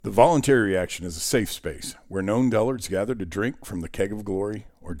The voluntary reaction is a safe space where known dullards gather to drink from the keg of glory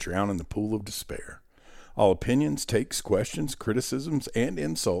or drown in the pool of despair. All opinions, takes, questions, criticisms, and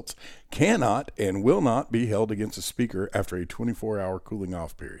insults cannot and will not be held against a speaker after a 24-hour cooling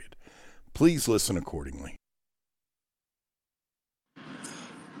off period. Please listen accordingly.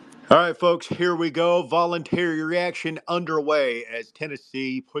 All right, folks, here we go. Voluntary reaction underway as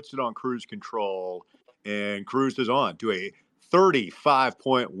Tennessee puts it on cruise control and cruises on to a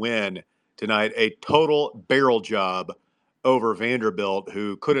 35-point win tonight, a total barrel job over Vanderbilt,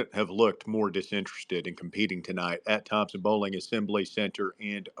 who couldn't have looked more disinterested in competing tonight at Thompson-Boling Assembly Center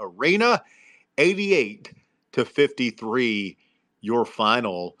and Arena. 88-53, your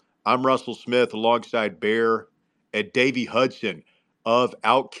final. I'm Russell Smith alongside Bear and Davey Hudson of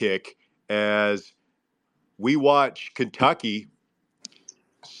Outkick as we watch Kentucky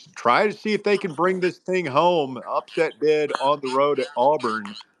try to see if they can bring this thing home. Upset bid on the road at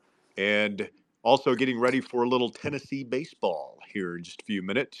Auburn, and also getting ready for a little Tennessee baseball here in just a few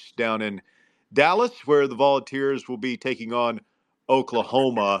minutes down in Dallas, where the Volunteers will be taking on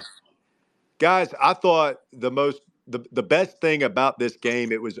Oklahoma. Guys, I thought the best thing about this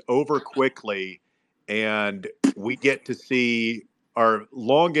game, it was over quickly, and we get to see our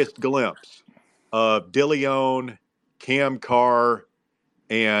longest glimpse of DeLeon, Cam Carr,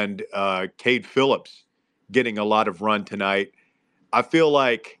 and Cade Phillips getting a lot of run tonight. I feel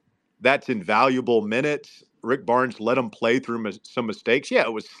like that's invaluable minutes. Rick Barnes let him play through some mistakes. Yeah,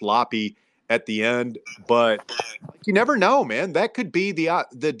 it was sloppy at the end, but you never know, man. That could be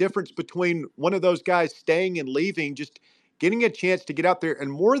the difference between one of those guys staying and leaving, just getting a chance to get out there,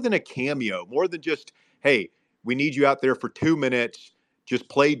 and more than a cameo, more than just, hey, we need you out there for 2 minutes, just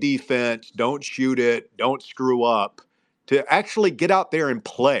play defense, don't shoot it, don't screw up, to actually get out there and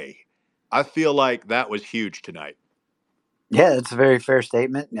play. I feel like that was huge tonight. Yeah, that's a very fair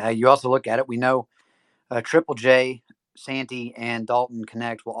statement. You also look at it, we know Triple J, Santee, and Dalton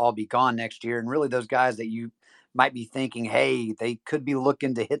Connect will all be gone next year. And really those guys that you might be thinking, hey, they could be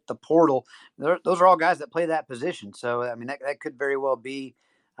looking to hit the portal, those are all guys that play that position. So, I mean, that could very well be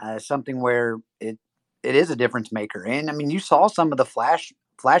something where it is a difference maker. And, I mean, you saw some of the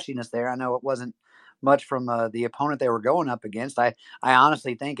flashiness there. I know it wasn't much from the opponent they were going up against. I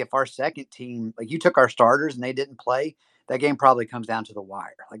honestly think if our second team, like you took our starters and they didn't play, that game probably comes down to the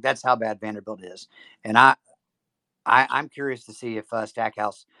wire. Like that's how bad Vanderbilt is. And I'm curious to see if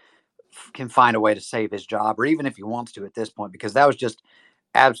Stackhouse can find a way to save his job, or even if he wants to at this point, because that was just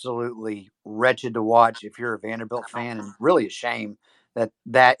absolutely wretched to watch if you're a Vanderbilt fan, and really a shame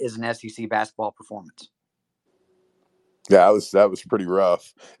that is an SEC basketball performance. Yeah, that was pretty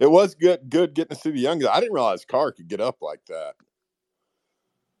rough. It was good getting to see the young guy. I didn't realize Carr could get up like that.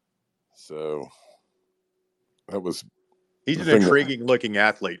 So that was. He's an intriguing looking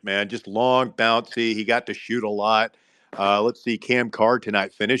athlete, man. Just long, bouncy. He got to shoot a lot. Let's see. Cam Carr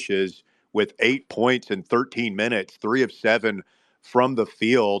tonight finishes with 8 points in 13 minutes, 3 of 7 from the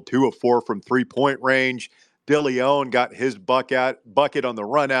field, 2 of 4 from 3-point range. DeLeon got his bucket on the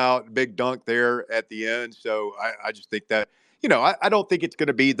run out, big dunk there at the end. So I just think that, I don't think it's going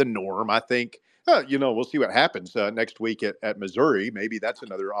to be the norm. I think, we'll see what happens next week at Missouri. Maybe that's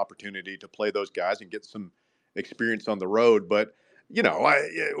another opportunity to play those guys and get some experience on the road. But, we're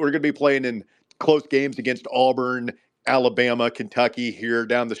going to be playing in close games against Auburn, Alabama, Kentucky here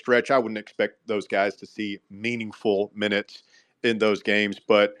down the stretch. I wouldn't expect those guys to see meaningful minutes in those games,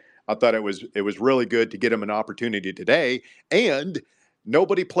 but I thought it was really good to get them an opportunity today. And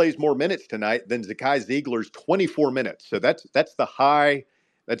nobody plays more minutes tonight than Zakai Ziegler's 24 minutes. So that's the high.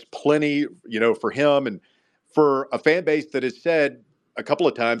 That's plenty, for him and for a fan base that has said a couple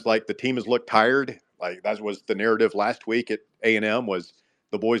of times, like the team has looked tired. Like that was the narrative last week at A&M, was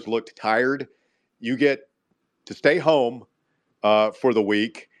the boys looked tired. You get to stay home for the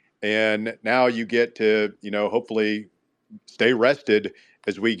week, and now you get to, hopefully stay rested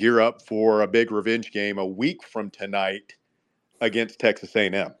as we gear up for a big revenge game a week from tonight against Texas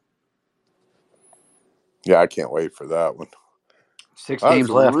A&M. Yeah, I can't wait for that one. 6 games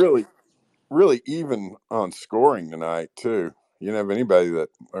left. Really, really even on scoring tonight too. You don't have anybody that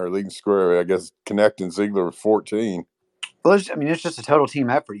are leading scorer. I guess Connect and Ziegler with 14. Well, it's just a total team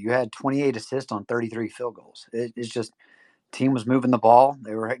effort. You had 28 assists on 33 field goals. It's just team was moving the ball.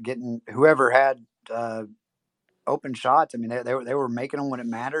 They were getting whoever had open shots. I mean, they were making them when it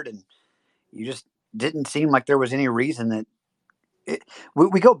mattered, and you just didn't seem like there was any reason that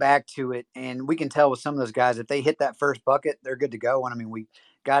we go back to it, and we can tell with some of those guys, if they hit that first bucket, they're good to go. And I mean, we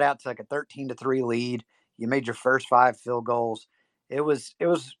got out to like a 13-3 lead. You made your first 5 field goals. It was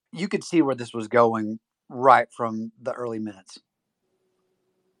you could see where this was going right from the early minutes.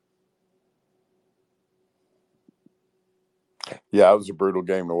 Yeah, it was a brutal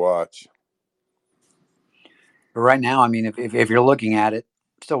game to watch. But right now, I mean, if you're looking at it,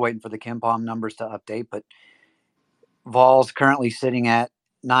 still waiting for the KenPom numbers to update, but Vol's currently sitting at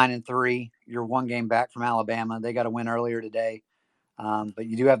 9-3. You're one game back from Alabama. They got a win earlier today. But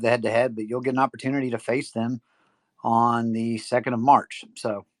you do have the head-to-head, but you'll get an opportunity to face them on the 2nd of March.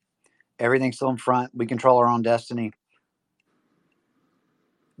 So everything's still in front. We control our own destiny.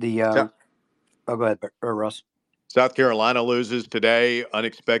 Go ahead, Russ. South Carolina loses today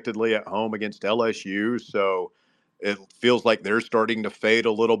unexpectedly at home against LSU, so it feels like they're starting to fade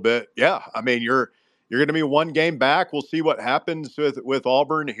a little bit. Yeah, I mean you're going to be one game back. We'll see what happens with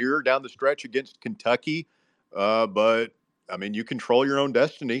Auburn here down the stretch against Kentucky, but I mean you control your own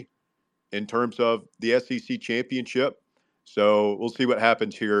destiny in terms of the SEC championship. So we'll see what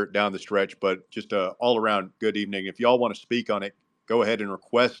happens here down the stretch. But just a all around good evening. If y'all want to speak on it, go ahead and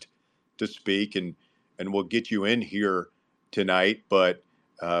request to speak, and we'll get you in here tonight. But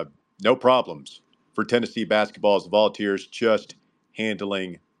no problems for Tennessee basketball as the Volunteers just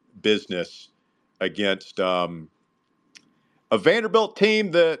handling business against a Vanderbilt team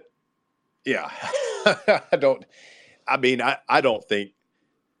that, yeah, I don't think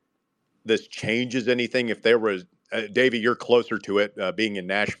this changes anything. If there was, Davey, you're closer to it, being in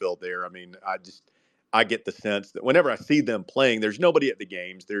Nashville there. I mean, I get the sense that whenever I see them playing, there's nobody at the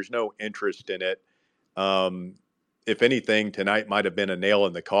games. There's no interest in it. Um, if anything, tonight might have been a nail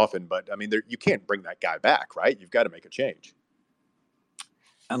in the coffin, but I mean, you can't bring that guy back, right? You've got to make a change.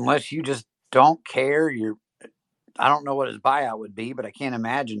 Unless you just don't care, I don't know what his buyout would be, but I can't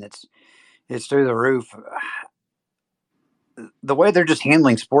imagine it's through the roof. The way they're just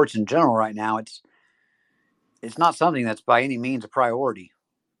handling sports in general right now, it's not something that's by any means a priority.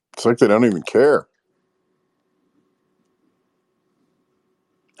 It's like they don't even care.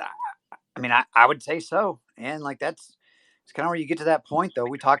 I mean, I would say so. And like it's kind of where you get to that point, though.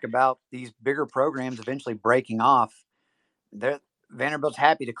 We talk about these bigger programs eventually breaking off. Vanderbilt's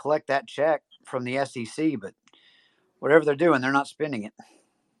happy to collect that check from the SEC, but whatever they're doing, they're not spending it.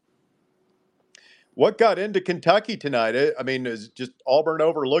 What got into Kentucky tonight? I mean, is just Auburn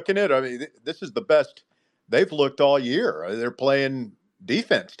overlooking it? I mean, this is the best they've looked all year. They're playing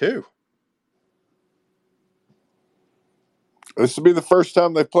defense too. This will be the first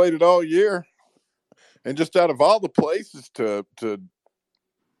time they've played it all year. And just out of all the places to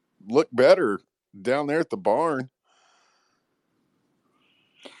look better down there at the barn.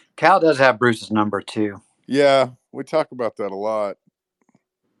 Cal does have Bruce's number too. Yeah, we talk about that a lot.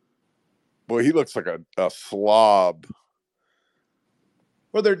 Boy, he looks like a slob.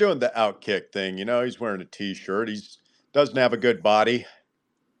 Well, they're doing the outkick thing. You know, he's wearing a T-shirt. He doesn't have a good body.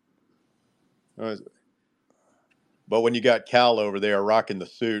 But when you got Cal over there rocking the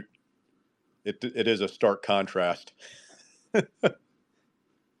suit, it is a stark contrast.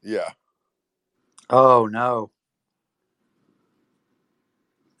 Yeah. Oh, no.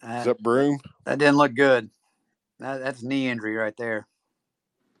 Is that Broom? That didn't look good. That's knee injury right there.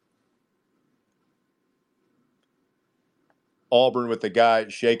 Auburn with the guy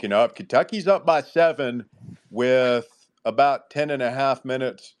shaking up. Kentucky's up by 7 with about 10 and a half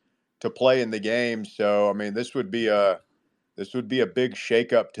minutes to play in the game. So, I mean, this would be a big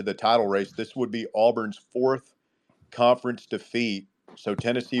shakeup to the title race. This would be Auburn's 4th conference defeat. So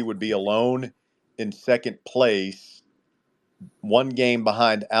Tennessee would be alone in second place, one game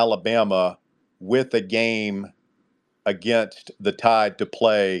behind Alabama, with a game against the Tide to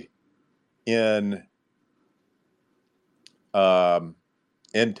play in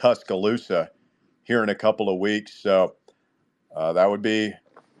Tuscaloosa here in a couple of weeks. So that would be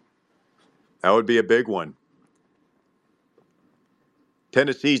a big one.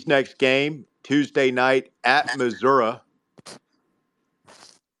 Tennessee's next game Tuesday night at Missouri.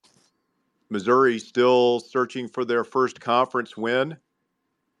 Missouri still searching for their first conference win.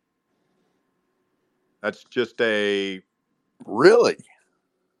 That's just a... Really?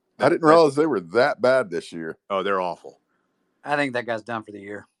 I didn't realize they were that bad this year. Oh, they're awful. I think that guy's done for the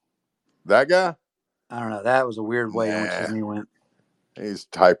year. That guy? I don't know. That was a weird way in which his knee went. He's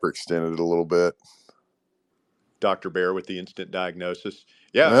hyperextended a little bit. Dr. Bear with the instant diagnosis.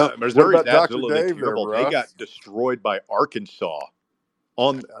 Yeah, well, Missouri's absolutely terrible. They got destroyed by Arkansas.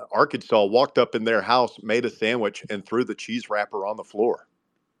 Arkansas walked up in their house, made a sandwich, and threw the cheese wrapper on the floor.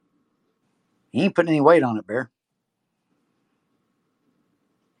 He ain't putting any weight on it, Bear.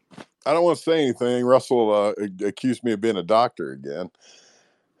 I don't want to say anything. Russell accused me of being a doctor again.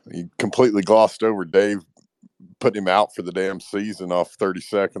 He completely glossed over Dave putting him out for the damn season off 30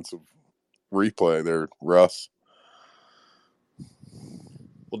 seconds of replay there, Russ.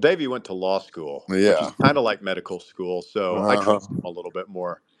 Well, Davey went to law school, which Yeah. is kind of like medical school, so I trust him a little bit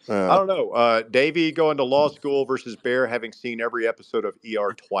more. I don't know. Davey going to law school versus Bear having seen every episode of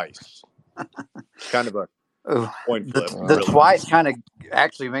ER twice. It's kind of a coin flip. The really. twice kind of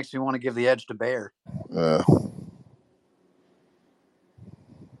actually makes me want to give the edge to Bear. All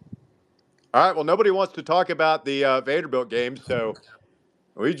right. Well, nobody wants to talk about the Vanderbilt game, so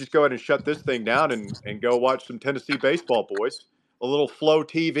we just go ahead and shut this thing down and go watch some Tennessee baseball, boys. A little Flow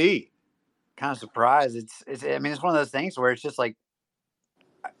TV. Kind of surprised. I mean, it's one of those things where it's just like,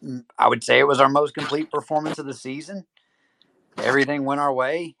 I would say it was our most complete performance of the season. Everything went our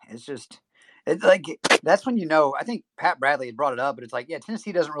way. It's like, that's when I think Pat Bradley had brought it up, but it's like, yeah,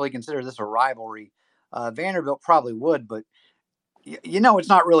 Tennessee doesn't really consider this a rivalry. Vanderbilt probably would, but it's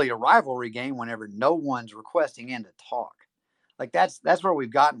not really a rivalry game whenever no one's requesting in to talk. Like that's where we've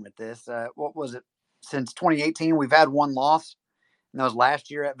gotten with this. What was it? Since 2018, we've had one loss, and that was last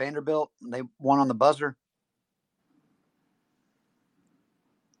year at Vanderbilt. They won on the buzzer.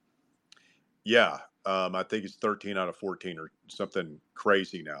 Yeah, I think it's 13 out of 14 or something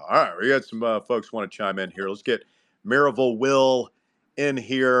crazy now. All right, we got some folks want to chime in here. Let's get Maryville Will in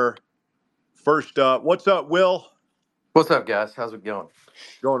here. First up, what's up, Will? What's up, guys? How's it going?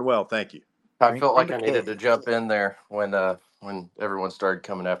 Going well, thank you. I felt like I needed to jump in there when everyone started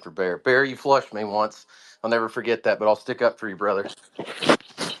coming after Bear. Bear, you flushed me once. I'll never forget that, but I'll stick up for you, brother.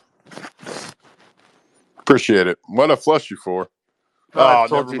 Appreciate it. What'd I flush you for? I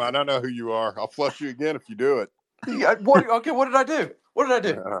never mind. I know who you are. I'll flush you again if you do it. Okay, what did I do? What did I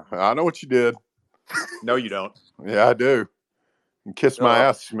do? I know what you did. No, you don't. Yeah, I do. And kiss my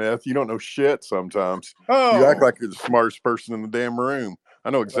ass, Smith. You don't know shit sometimes. Oh. You act like you're the smartest person in the damn room. I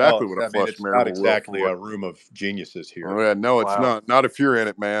know exactly what a flush it's Maryville not exactly will a room of geniuses here. Oh, yeah, no, it's not. Not if you're in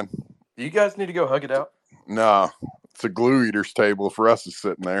it, man. You guys need to go hug it out. Nah, it's a glue eater's table for us is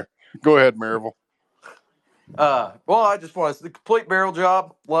sitting there. Go ahead, Maryville. Well, I just want to the complete barrel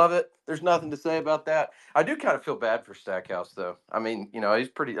job. Love it. There's nothing to say about that. I do kind of feel bad for Stackhouse, though. I mean, he's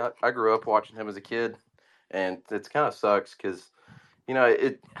pretty. I grew up watching him as a kid, and it kind of sucks because,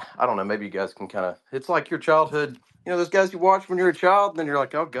 I don't know. Maybe you guys can kind of. It's like your childhood. Those guys you watch when you're a child, and then you're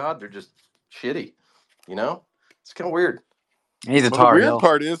like, oh God, they're just shitty. It's kind of weird. He's a The Tar weird Heel.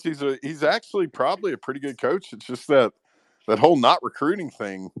 part is he's actually probably a pretty good coach. It's just that whole not recruiting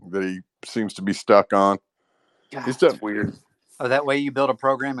thing that he seems to be stuck on. God, it's weird. Oh, that way you build a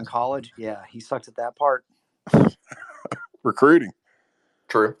program in college? Yeah, he sucks at that part. Recruiting.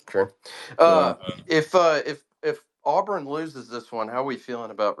 True. If Auburn loses this one, how are we feeling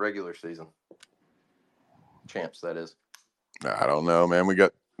about regular season champs? That is. I don't know, man. We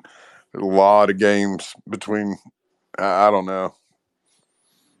got a lot of games between. I don't know.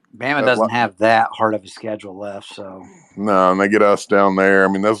 Bama doesn't have that hard of a schedule left, so. No, and they get us down there. I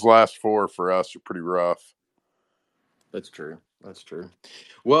mean, those last four for us are pretty rough. That's true.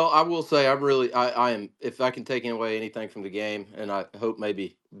 Well, I will say I am, if I can take away anything from the game, and I hope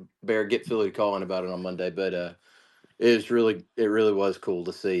maybe Bear get Philly to call in about it on Monday, but it really was cool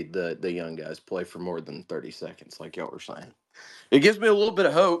to see the young guys play for more than 30 seconds, like y'all were saying. It gives me a little bit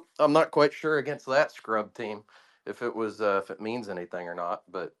of hope. I'm not quite sure against that scrub team if it means anything or not,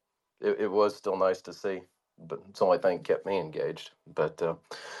 but it was still nice to see. But it's the only thing that kept me engaged. But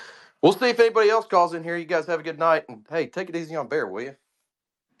we'll see if anybody else calls in here. You guys have a good night. And, hey, take it easy on Bear, will you?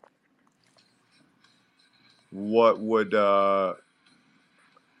 What would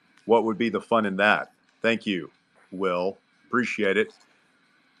be the fun in that? Thank you, Will. Appreciate it.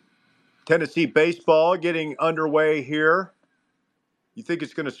 Tennessee baseball getting underway here. You think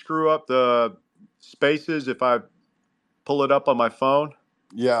it's going to screw up the spaces if I pull it up on my phone?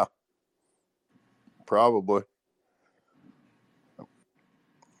 Yeah, probably.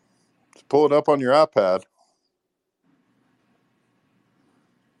 Just pull it up on your iPad.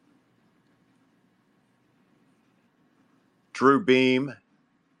 Drew Beam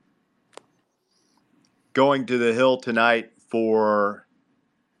going to the Hill tonight for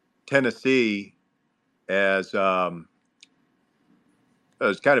Tennessee as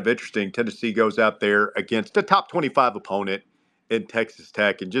it's kind of interesting. Tennessee goes out there against a top 25 opponent in Texas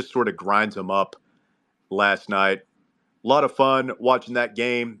Tech and just sort of grinds them up last night. A lot of fun watching that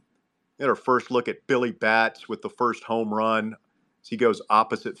game. We had our first look at Billy Batts with the first home run. So he goes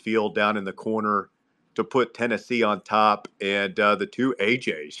opposite field down in the corner to put Tennessee on top. And the two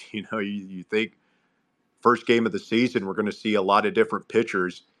AJs, you think first game of the season, we're going to see a lot of different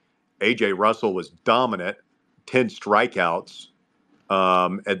pitchers. AJ Russell was dominant, 10 strikeouts.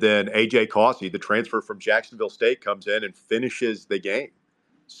 And then AJ Causey, the transfer from Jacksonville State, comes in and finishes the game.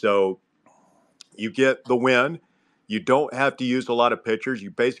 So you get the win. You don't have to use a lot of pitchers. You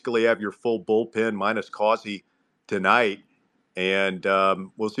basically have your full bullpen minus Causey tonight. And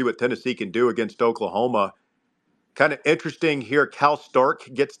we'll see what Tennessee can do against Oklahoma. Kind of interesting here. Cal Stark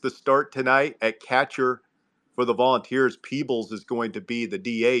gets the start tonight at catcher for the Volunteers. Peebles is going to be the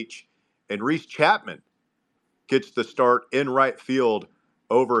DH. And Reese Chapman gets the start in right field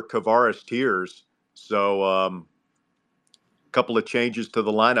over Kavaris Tears. So a couple of changes to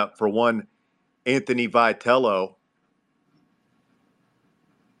the lineup. For one, Anthony Vitello.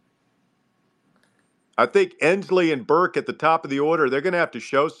 I think Ensley and Burke at the top of the order, they're going to have to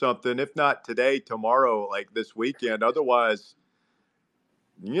show something, if not today, tomorrow, like this weekend. Otherwise,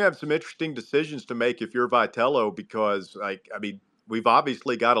 you have some interesting decisions to make if you're Vitello because, we've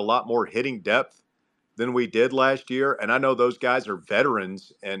obviously got a lot more hitting depth than we did last year. And I know those guys are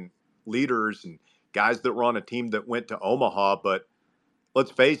veterans and leaders and guys that were on a team that went to Omaha. But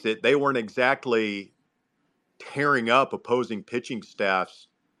let's face it, they weren't exactly tearing up opposing pitching staffs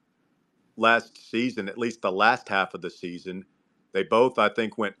last season, at least the last half of the season. They both, I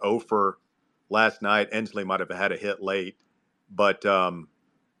think, went 0 for last night. Ensley might have had a hit late, but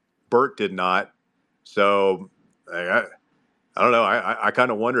Burt did not. So I don't know. I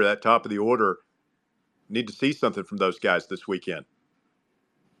kind of wonder that top of the order. Need to see something from those guys this weekend.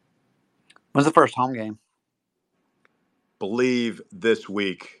 When's the first home game? Believe this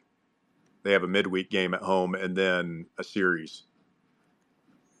week they have a midweek game at home and then a series.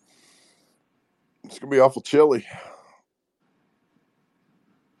 It's going to be awful chilly.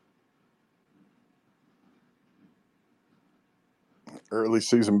 Early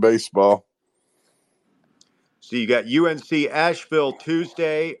season baseball. So you got UNC Asheville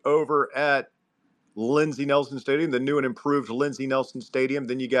Tuesday over at Lindsey Nelson Stadium, the new and improved Lindsey Nelson Stadium.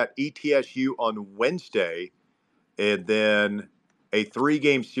 Then you got ETSU on Wednesday, and then a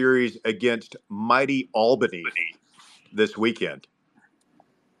 3-game series against mighty Albany this weekend.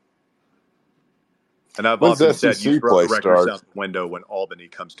 And I've When's often said you SEC throw play the records start? out the window when Albany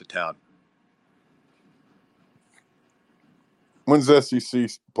comes to town. When's SEC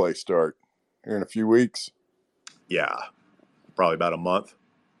play start? Here in a few weeks? Yeah, probably about a month.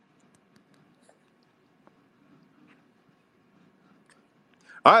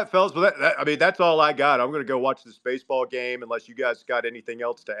 All right, fellas. Well, that's all I got. I'm going to go watch this baseball game unless you guys got anything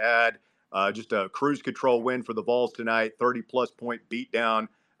else to add. Just a cruise control win for the Vols tonight, 30-plus point beatdown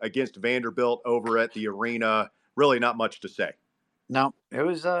against Vanderbilt over at the arena. Really not much to say. No, it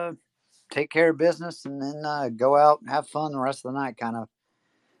was take care of business and then go out and have fun the rest of the night kind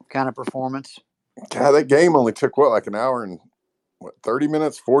of performance. God, that game only took like an hour and 30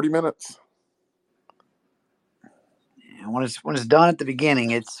 minutes, 40 minutes? And when it's done at the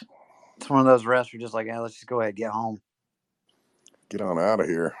beginning, it's one of those rests where you're just like, let's just go ahead and get home. Get on out of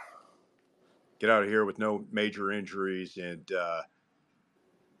here. Get out of here with no major injuries and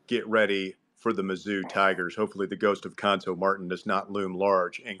get ready for the Mizzou Tigers. Hopefully the ghost of Conso Martin does not loom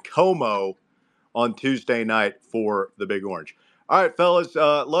large. And Como on Tuesday night for the Big Orange. All right, fellas,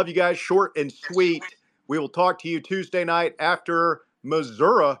 love you guys. Short and sweet. We will talk to you Tuesday night after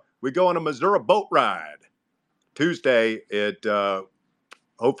Missouri. We go on a Missouri boat ride. Tuesday,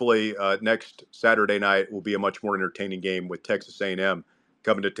 hopefully next Saturday night will be a much more entertaining game with Texas A&M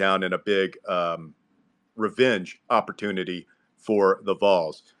coming to town in a big revenge opportunity for the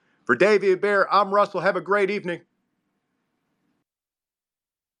Vols. For Davey and Bear, I'm Russell. Have a great evening.